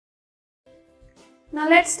Now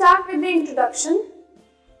let's start with the introduction.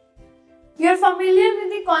 You're familiar with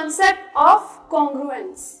the concept of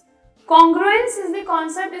congruence. Congruence is the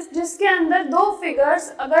concept जिसके अंदर दो figures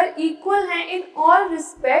अगर equal हैं in all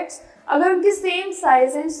respects, अगर उनकी same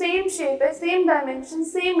size है, same shape है, same dimension,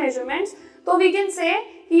 same measurements, तो we can say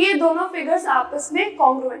कि ये दोनों figures आपस में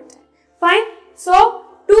congruent हैं. Fine. So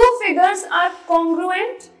two figures are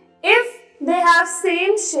congruent if they have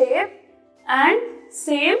same shape and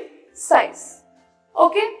same size.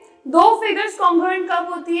 Okay. दो फिगर्स कॉन्ग्रुएंट कब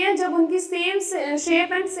होती हैं? जब उनकी same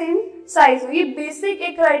shape and same size हो. ये बेसिक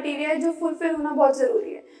एक क्राइटेरिया है जो फुलफिल होना बहुत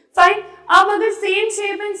जरूरी है. फाइन. अब अगर same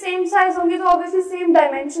shape and same size होंगी तो ऑब्वियसली सेम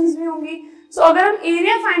डायमेंशंस भी होंगी. सो अगर हम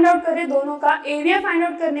एरिया फाइंड आउट करें दोनों का, एरिया फाइंड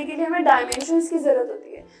आउट करने के लिए हमें डायमेंशंस की जरूरत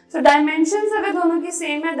होती है. सो डायमेंशंस अगर दोनों की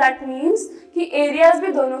सेम है दैट मीन्स कि एरियाज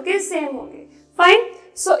भी दोनों के सेम होंगे. Fine.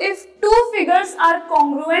 So if two figures are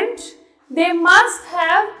congruent they must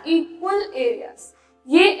have equal areas.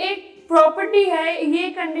 ये एक प्रॉपर्टी है, ये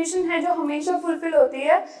कंडीशन है जो हमेशा फुलफिल होती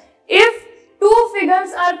है. If two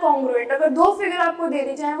figures are congruent, अगर दो फिगर आपको दे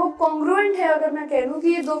दी जाए वो कॉन्ग्रुएंट है, अगर मैं कह दूं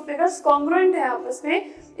कि ये दो फिगर्स कॉन्ग्रुएंट है आपस में,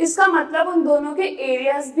 इसका मतलब उन दोनों के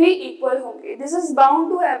एरियाज भी इक्वल होंगे. This is bound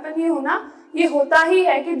to happen. ये होता ही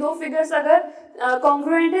है कि दो फिगर्स अगर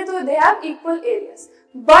कॉन्ग्रुएंट है तो they have equal areas.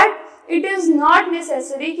 But it is not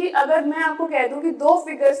necessary कि अगर मैं आपको कह दूं कि दो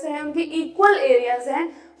फिगर्स हैं उनके इक्वल एरियाज हैं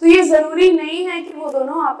तो ये जरूरी नहीं है कि वो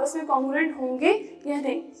दोनों आपस में कॉन्ग्रुएंट होंगे या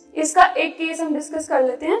नहीं. इसका एक केस हम डिस्कस कर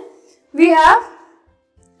लेते हैं. We have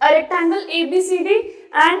a rectangle ABCD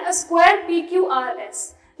and a square PQRS.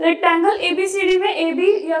 Rectangle ABCD में AB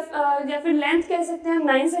या फिर लेंथ कह सकते हैं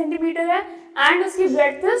 9 सेंटीमीटर है एंड उसकी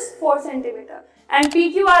breadth is 4 centimetre and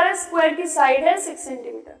PQRS square की साइड है 6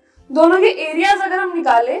 सेंटीमीटर. दोनों के एरियाज अगर हम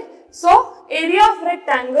निकालें, so area of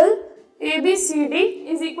rectangle ABCD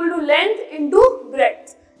is equal to length into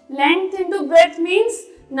breadth. Length into breadth means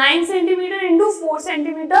 9 centimeter into 4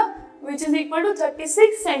 centimeter, which is equal to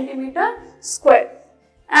 36 centimeter square.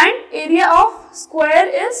 And area of square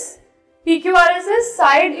is PQRS is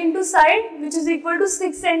side into side, which is equal to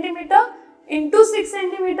 6 centimeter into 6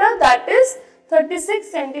 centimeter, that is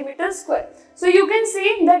 36 centimeter square. So you can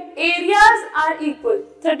see that areas are equal.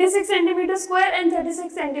 36 centimeter square and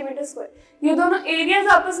 36 centimeter square. ये दोनों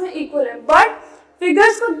areas आपस में equal है, but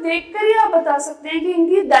figures को देखकर ही आप बता सकते हैं कि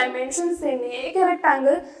इनकी डायमेंशन सेम नहीं है. एक है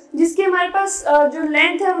रेक्टेंगल जिसकी हमारे पास जो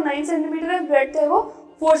लेंथ है वो 9 सेंटीमीटर है, ब्रेड्थ है वो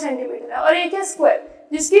 4 सेंटीमीटर है, और एक है स्क्वायर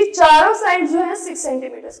जिसकी चारों साइड जो है 6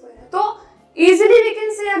 सेंटीमीटर स्क्वायर है. तो इजीली वी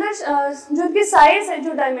कैन से अगर जो उनकी साइज है,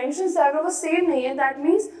 जो डायमेंशन है, अगर वो सेम नहीं है दैट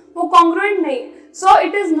मीन्स वो कॉन्ग्रुएंट नहीं है. So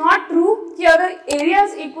it is not true कि अगर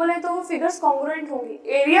एरियाज इक्वल है तो वो फिगर्स कॉन्ग्रुएंट होंगी.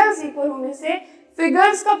 एरियाज इक्वल होने से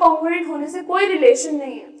फिगर्स का कॉन्ग्रुएंट होने से कोई रिलेशन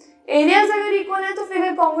नहीं है. एरियाज अगर इक्वल है तो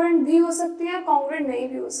फिगर कॉन्ग्रुएंट भी हो सकती है, कॉन्ग्रुएंट नहीं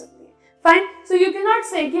भी हो सकती है. Fine. So you can not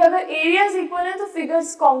say कि अगर एरियाज इक्वल है तो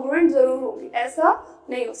फिगर्स कॉन्ग्रुएंट जरूर होगी, ऐसा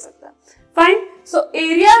नहीं हो सकता. Fine. So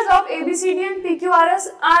areas of ABCD and PQRS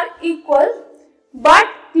are equal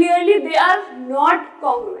but clearly they are not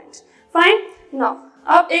congruent. Fine. Now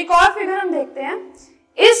अब एक और फिगर हम देखते हैं.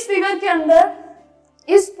 इस फिगर के अंदर,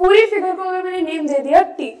 इस पूरी फिगर को अगर मैंने नेम दे दिया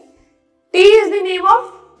T is the name of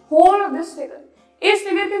whole of this figure. इस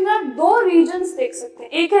फिगर के अंदर दो रीजन्स देख सकते हैं.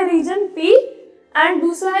 एक है रीजन P एंड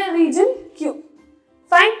दूसरा है रीजन Q.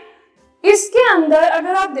 फाइन. इसके अंदर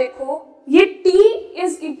अगर आप देखो ये T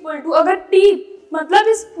इज इक्वल टू, अगर T मतलब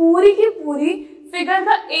इस पूरी की पूरी फिगर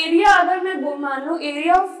का एरिया अगर मैं मान लूं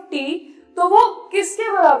एरिया ऑफ T, तो वो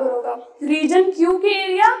किसके बराबर होगा? रीजन Q के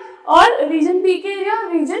एरिया और रीजन P के एरिया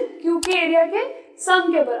और रीजन Q के एरिया के सम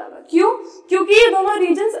के बराबर. क्यों? क्योंकि ये दोनों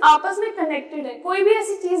रीजन्स आपस में कनेक्टेड है. कोई भी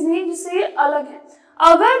ऐसी चीज नहीं जिससे ये अलग है.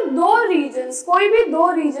 अगर दो रीजन्स, कोई भी दो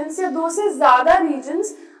रीजन्स या दो से ज्यादा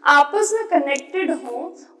रीजन्स आपस में कनेक्टेड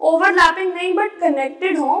हो, ओवरलैपिंग नहीं बट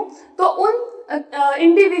कनेक्टेड हो, तो उन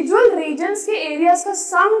इंडिविजुअल रीजन्स के एरियाज का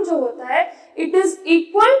सम जो होता है it is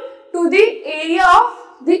equal to the area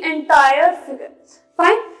of the entire figure.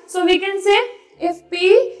 Fine. So we can say if P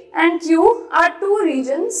and Q are two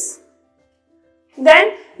regions, then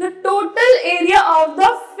the total area of the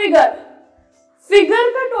figure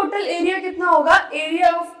का total area कितना होगा? Area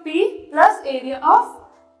of P plus area of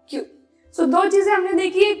Q. सो दो चीजें हमने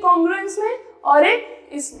देखी, एक congruence में और एक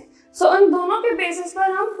इसमें. सो उन दोनों के बेसिस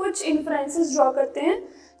पर हम कुछ इन्फ्रेंसेस ड्रॉ करते हैं.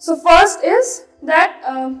 So first is that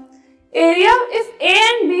area if A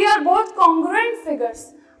and B are both congruent figures.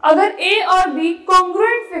 अगर A और B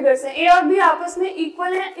congruent figures हैं, A और B आपस में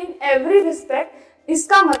इक्वल हैं इन एवरी रिस्पेक्ट,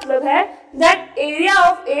 इसका मतलब है that area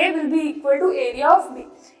of A will be equal to area of B.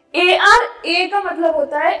 AR का मतलब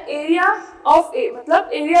होता है एरिया ऑफ A, मतलब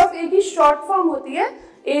एरिया ऑफ A की शॉर्ट फॉर्म होती है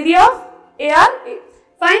area of AR A.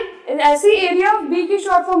 Fine. ऐसी एरिया ऑफ बी की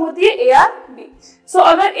शॉर्ट फॉर्म होती है ARB। सो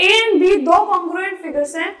अगर A एंड B दो कॉन्ग्रुएंट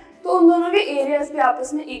फिगर्स हैं तो उन दोनों के एरियाज भी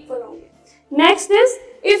आपस में इक्वल होंगे। Next is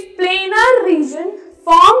if planar reason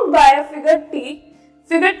formed by a figure T,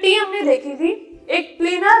 figure T हमने देखी थी, एक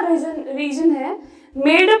प्लेनर रीजन है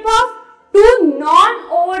made up of to non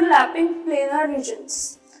overlapping planar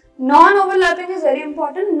regions. Non overlapping is very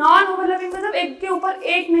important. Non overlapping मतलब एक के ऊपर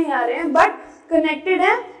एक नहीं आ रहे हैं बट कनेक्टेड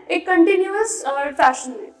है एक कंटिन्यूअस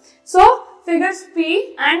फैशन में। सो फिगर्स P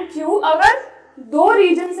एंड Q अगर दो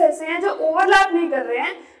रीजन्स ऐसे हैं जो ओवरलैप नहीं कर रहे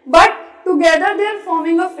हैं but together they are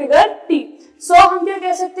forming a figure T, so हम क्या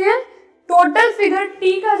कह सकते हैं, टोटल फिगर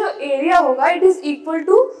T का जो एरिया होगा it is equal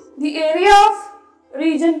to the area of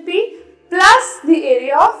region P plus the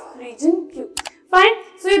area of region Q। Fine,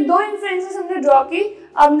 सो ये दो इन्फ्लुएंसेस हमने ड्रॉ की।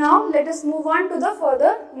 अब now let us move on to the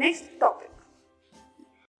further next topic.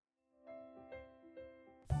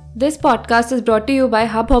 This podcast is brought to you by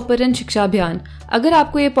Hubhopper and Shiksha Abhiyan. अगर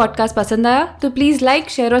आपको ये podcast पसंद आया तो प्लीज़ लाइक,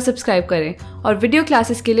 शेयर और सब्सक्राइब करें और वीडियो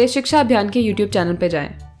क्लासेस के लिए शिक्षा अभियान के YouTube चैनल पर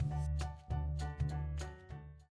जाएं।